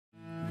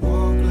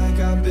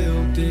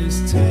built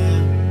this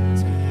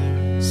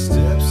town.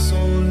 Steps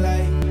so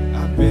light,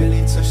 I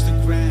barely touch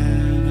the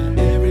ground.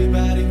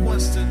 Everybody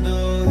wants to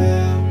know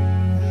how.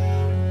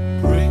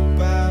 Brick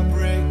by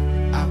brick,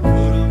 I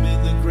put them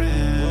in the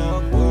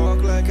ground.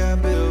 Walk like I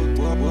built,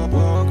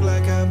 walk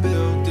like I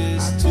built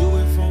this. I do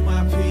it for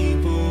my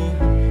people,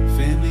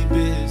 family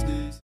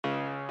business.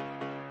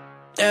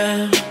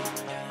 Yeah.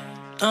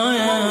 Oh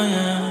yeah, oh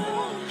yeah.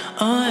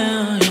 Oh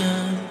yeah, oh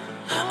yeah.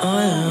 Oh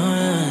yeah, oh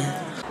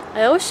yeah.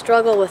 I always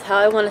struggle with how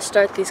I want to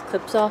start these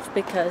clips off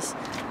because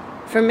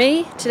for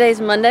me, today's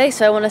Monday,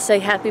 so I want to say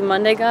happy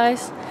Monday,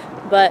 guys.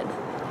 But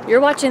you're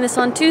watching this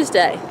on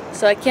Tuesday,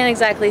 so I can't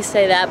exactly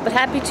say that. But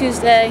happy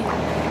Tuesday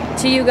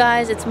to you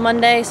guys. It's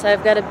Monday, so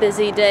I've got a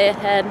busy day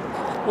ahead.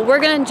 But we're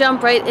going to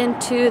jump right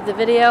into the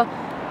video.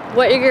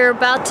 What you're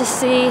about to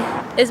see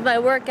is my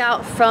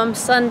workout from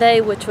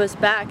Sunday, which was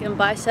back and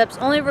biceps.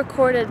 Only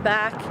recorded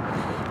back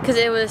because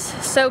it was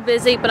so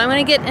busy, but I'm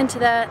going to get into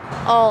that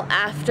all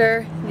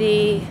after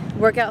the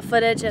workout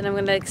footage, and I'm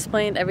going to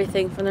explain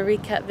everything from the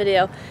recap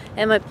video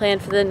and my plan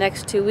for the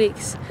next 2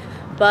 weeks.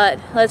 But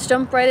let's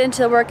jump right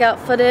into the workout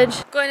footage.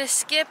 I'm going to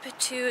skip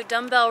to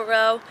dumbbell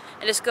row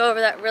and just go over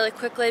that really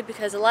quickly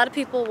because a lot of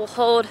people will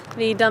hold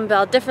the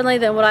dumbbell differently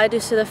than what I do.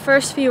 So the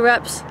first few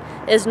reps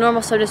is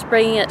normal, so just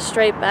bringing it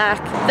straight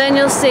back. Then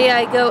you'll see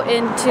I go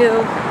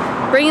into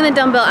bringing the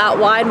dumbbell out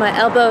wide. My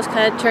elbow is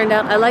kind of turned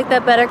out. I like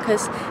that better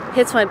because it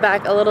hits my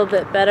back a little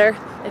bit better.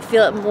 I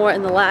feel it more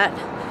in the lat.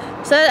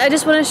 So I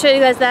just want to show you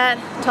guys that,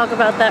 talk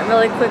about that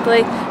really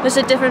quickly. Just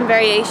a different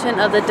variation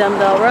of the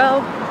dumbbell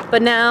row.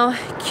 But now,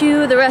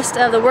 cue the rest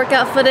of the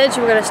workout footage.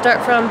 We're going to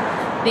start from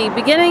the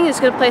beginning. Just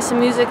going to play some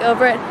music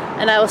over it,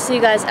 and I will see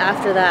you guys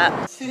after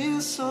that. Feel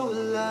so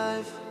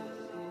alive.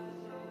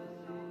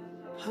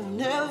 I've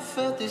never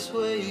felt this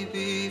way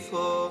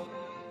before.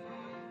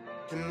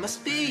 It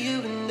must be you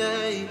and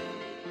I.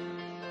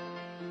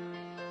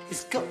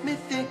 It's got me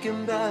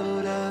thinking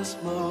about us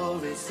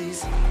more. It's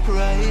these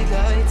bright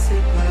lights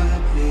that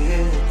put me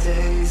in a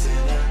daze,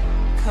 and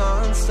I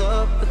can't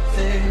stop but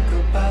think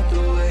about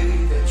the way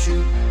that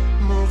you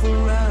move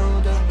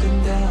around up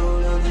and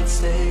down on that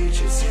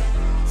stage. It's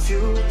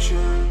your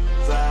future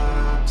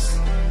vibes.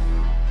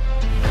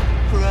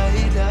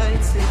 Bright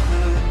lights that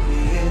put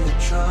me in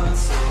a trance,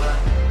 so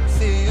I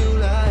feel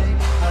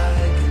like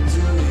I can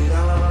do it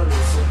all.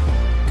 It's a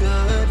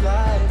good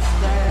life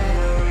that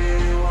I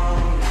really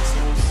want. It's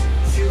those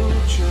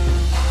future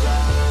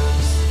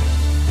vibes.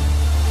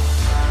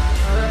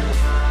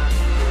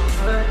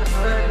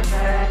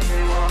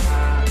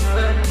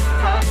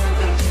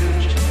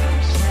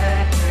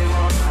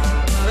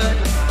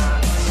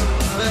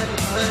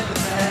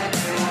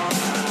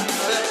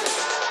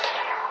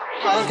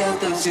 I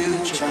got those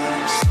future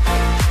vibes.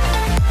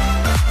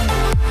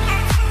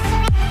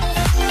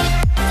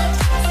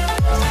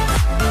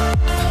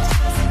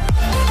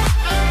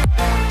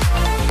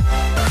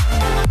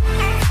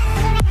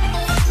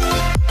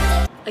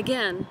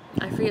 Again,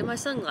 I forget my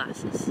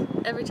sunglasses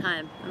every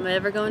time. Am I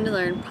ever going to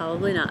learn?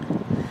 Probably not.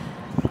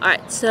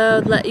 Alright,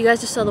 so you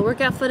guys just saw the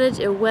workout footage.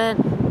 It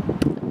went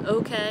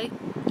okay.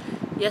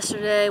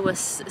 Yesterday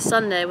was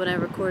Sunday when I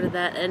recorded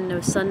that, and it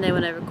was Sunday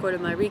when I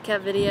recorded my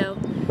recap video.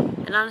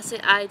 And honestly,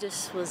 I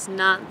just was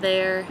not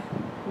there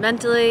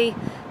mentally,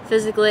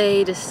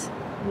 physically, just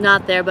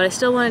not there. But I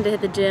still wanted to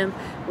hit the gym.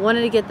 I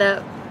wanted to get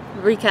that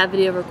recap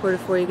video recorded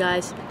for you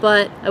guys.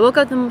 But I woke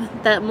up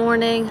that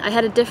morning. I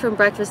had a different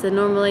breakfast than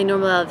normally.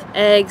 Normally I have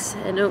eggs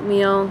and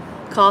oatmeal,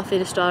 coffee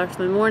to start off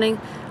my morning.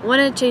 I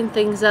wanted to change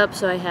things up,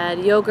 so I had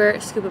yogurt,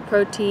 a scoop of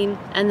protein,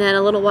 and then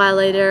a little while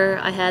later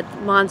I had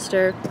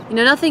Monster. You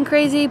know, nothing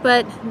crazy,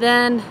 but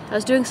then I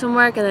was doing some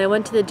work and then I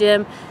went to the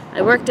gym.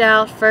 I worked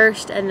out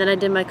first and then I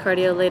did my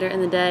cardio later in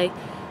the day.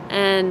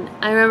 And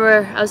I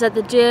remember I was at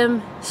the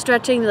gym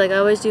stretching like I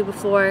always do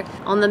before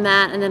on the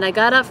mat, and then I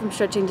got up from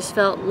stretching, just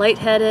felt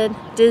lightheaded,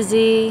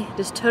 dizzy,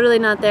 just totally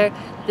not there.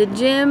 The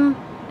gym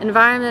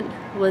environment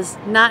was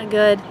not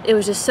good. It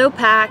was just so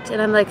packed,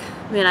 and I'm like,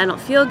 man, I don't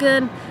feel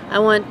good. I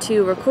want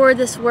to record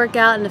this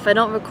workout, and if I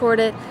don't record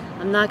it,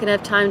 I'm not gonna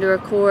have time to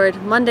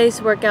record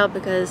Monday's workout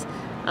because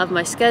of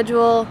my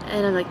schedule.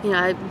 And I'm like, you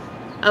know,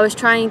 I was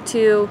trying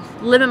to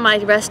limit my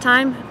rest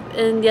time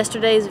in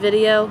yesterday's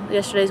video,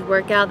 yesterday's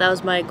workout. That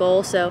was my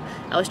goal, so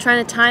I was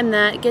trying to time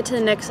that, get to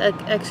the next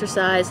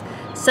exercise,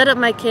 set up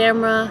my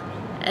camera,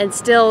 and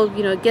still,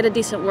 you know, get a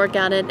decent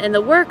workout in. And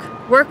the work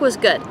was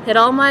good. Hit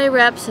all my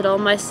reps, hit all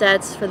my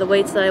sets for the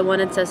weights that I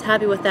wanted, so I was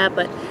happy with that.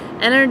 But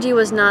energy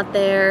was not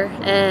there,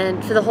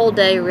 and for the whole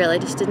day really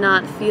just did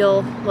not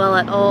feel well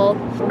at all.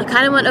 I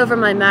kind of went over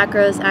my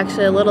macros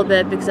actually a little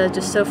bit because I was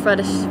just so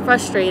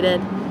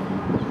frustrated,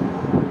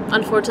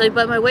 unfortunately,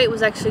 but my weight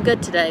was actually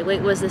good today.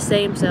 Weight was the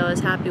same, so I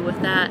was happy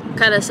with that.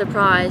 Kind of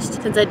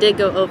surprised since I did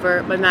go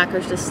over my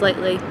macros just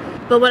slightly.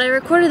 But when I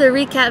recorded the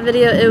recap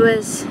video, it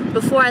was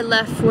before I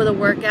left for the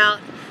workout.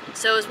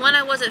 So it was when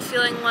I wasn't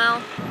feeling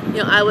well. You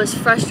know, I was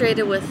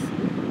frustrated with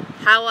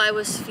how I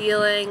was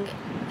feeling,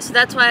 So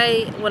that's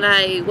why when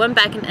I went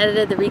back and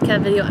edited the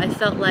recap video, I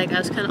felt like I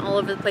was kind of all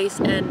over the place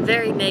and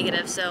very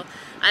negative. So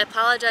I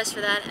apologize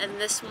for that. And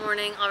this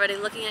morning, already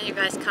looking at your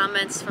guys'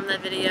 comments from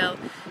that video,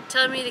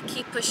 telling me to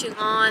keep pushing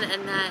on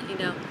and that, you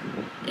know,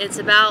 it's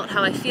about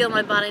how I feel in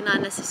my body, not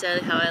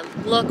necessarily how I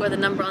look or the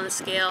number on the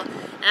scale.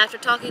 And after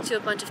talking to a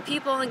bunch of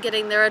people and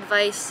getting their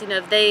advice, you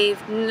know,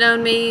 they've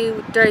known me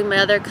during my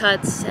other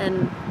cuts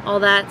and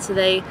all that, so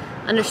they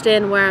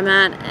understand where I'm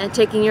at, and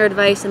taking your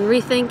advice and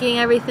rethinking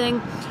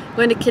everything. I'm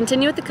going to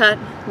continue with the cut.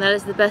 That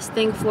is the best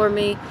thing for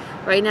me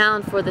right now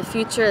and for the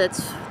future.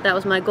 That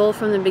was my goal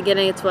from the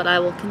beginning. It's what I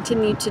will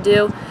continue to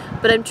do.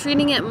 But I'm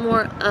treating it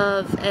more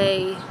of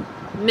a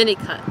mini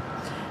cut.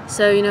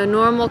 So, you know,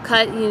 normal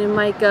cut, you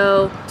might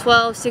go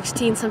 12,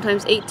 16,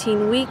 sometimes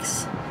 18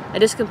 weeks. I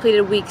just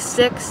completed week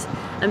 6.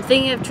 I'm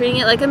thinking of treating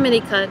it like a mini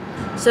cut.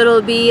 So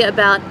it'll be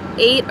about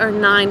 8 or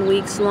 9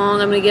 weeks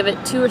long. I'm going to give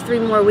it 2 or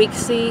 3 more weeks,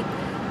 see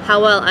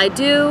how well I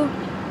do.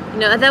 You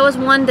know, that was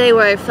one day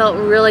where I felt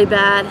really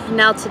bad.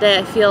 Now today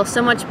I feel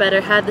so much better.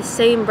 Had the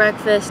same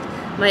breakfast,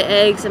 my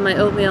eggs and my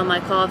oatmeal and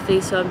my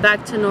coffee, so I'm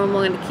back to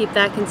normal. I'm going to keep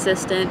that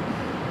consistent.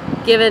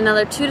 Give it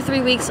another 2 to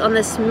 3 weeks on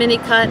this mini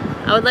cut.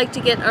 I would like to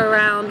get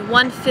around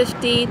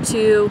 150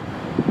 to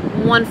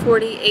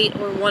 148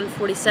 or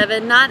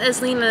 147. Not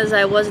as lean as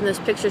I was in those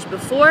pictures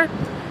before,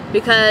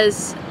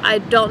 because I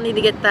don't need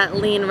to get that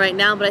lean right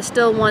now, but I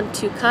still want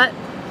to cut.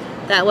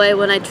 That way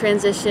when I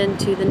transition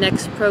to the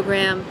next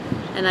program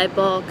and I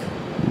bulk,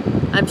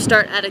 I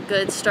start at a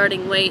good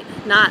starting weight,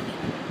 not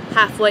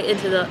halfway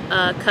into the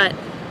cut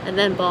and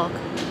then bulk.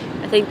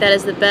 I think that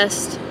is the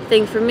best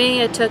thing for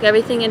me. I took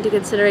everything into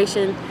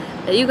consideration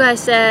that you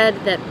guys said,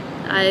 that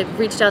I've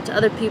reached out to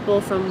other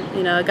people from,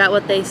 you know, I got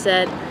what they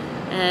said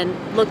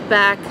and looked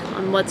back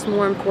on what's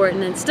more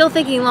important and still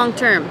thinking long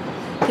term.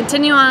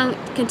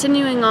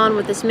 Continuing on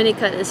with this mini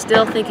cut is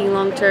still thinking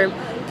long term,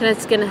 because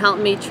it's going to help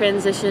me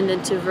transition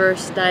into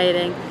verse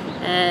dieting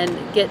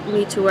and get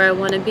me to where I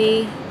want to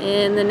be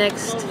in the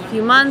next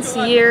few months,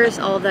 years,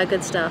 all of that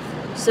good stuff.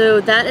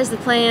 So that is the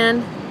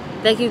plan.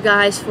 Thank you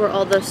guys for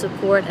all the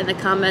support and the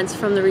comments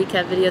from the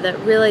recap video. That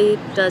really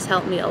does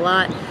help me a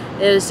lot.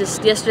 It was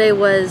just, yesterday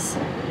was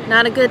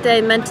not a good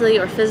day mentally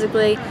or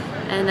physically,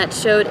 and that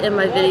showed in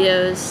my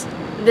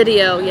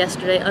video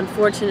yesterday,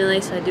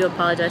 unfortunately, so I do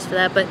apologize for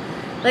that. But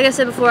like I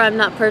said before, I'm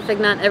not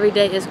perfect. Not every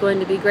day is going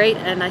to be great,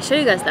 and I show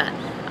you guys that.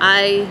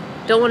 I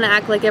don't want to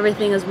act like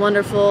everything is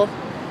wonderful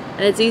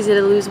and it's easy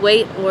to lose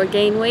weight or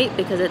gain weight,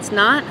 because it's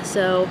not.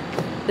 So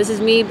this is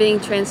me being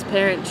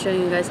transparent,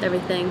 showing you guys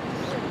everything.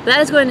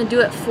 That is going to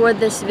do it for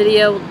this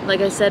video.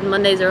 Like I said,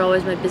 Mondays are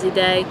always my busy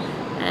day,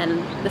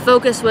 and the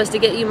focus was to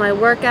get you my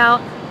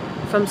workout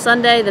from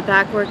Sunday, the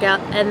back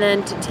workout, and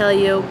then to tell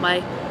you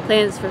my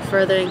plans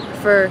for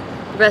the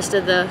rest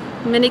of the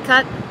mini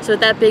cut. So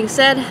with that being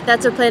said,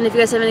 that's our plan. If you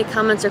guys have any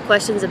comments or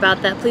questions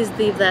about that, please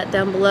leave that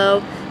down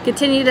below.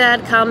 Continue to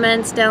add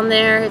comments down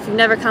there. If you've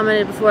never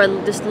commented before,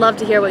 I'd just love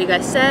to hear what you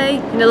guys say.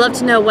 And I'd love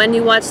to know when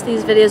you watch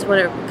these videos, when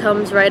it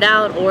comes right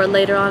out or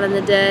later on in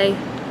the day.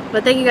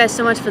 But thank you guys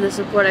so much for the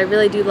support. I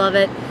really do love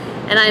it.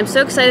 And I am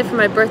so excited for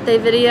my birthday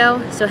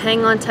video, so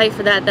hang on tight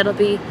for that. That'll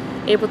be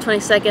April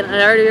 22nd.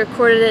 I already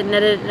recorded it and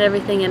edited it and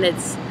everything, and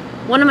it's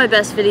one of my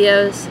best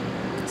videos.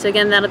 So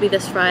again, that'll be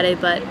this Friday.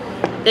 But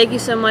thank you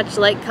so much.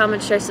 Like,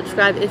 comment, share,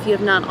 subscribe if you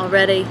have not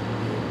already.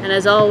 And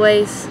as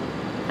always,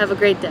 have a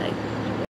great day.